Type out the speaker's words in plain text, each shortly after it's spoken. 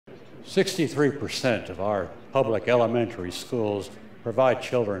63% of our public elementary schools provide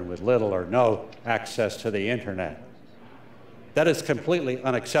children with little or no access to the internet. That is completely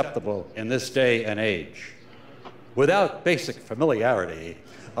unacceptable in this day and age. Without basic familiarity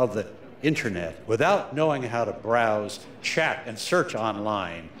of the internet, without knowing how to browse, chat, and search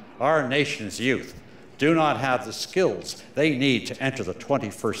online, our nation's youth do not have the skills they need to enter the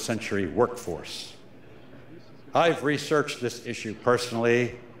 21st century workforce. I've researched this issue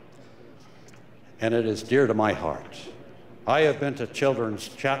personally, and it is dear to my heart. I have been to children's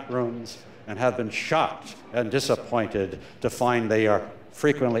chat rooms and have been shocked and disappointed to find they are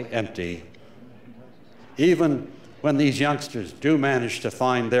frequently empty. Even when these youngsters do manage to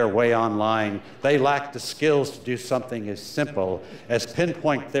find their way online, they lack the skills to do something as simple as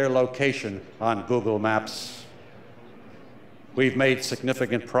pinpoint their location on Google Maps. We've made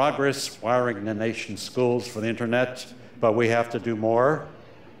significant progress wiring the nation's schools for the internet, but we have to do more.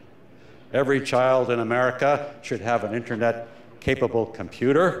 Every child in America should have an internet-capable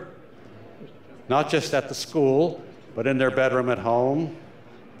computer, not just at the school, but in their bedroom at home,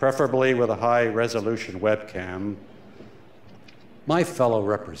 preferably with a high-resolution webcam. My fellow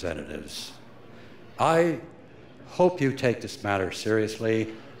representatives, I hope you take this matter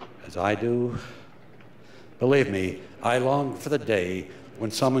seriously, as I do. Believe me, I long for the day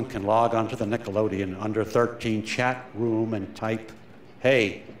when someone can log onto the Nickelodeon Under 13 chat room and type,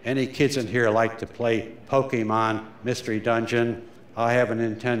 "Hey, any kids in here like to play Pokemon Mystery Dungeon? I have a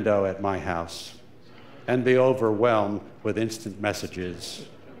Nintendo at my house," and be overwhelmed with instant messages.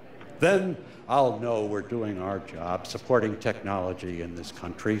 Then I'll know we're doing our job supporting technology in this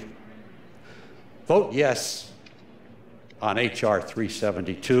country. Vote yes on H.R.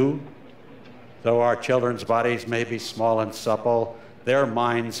 372. Though our children's bodies may be small and supple, their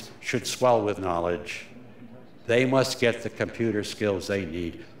minds should swell with knowledge. They must get the computer skills they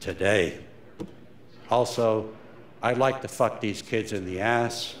need today. Also, I'd like to fuck these kids in the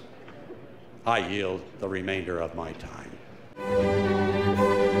ass. I yield the remainder of my time.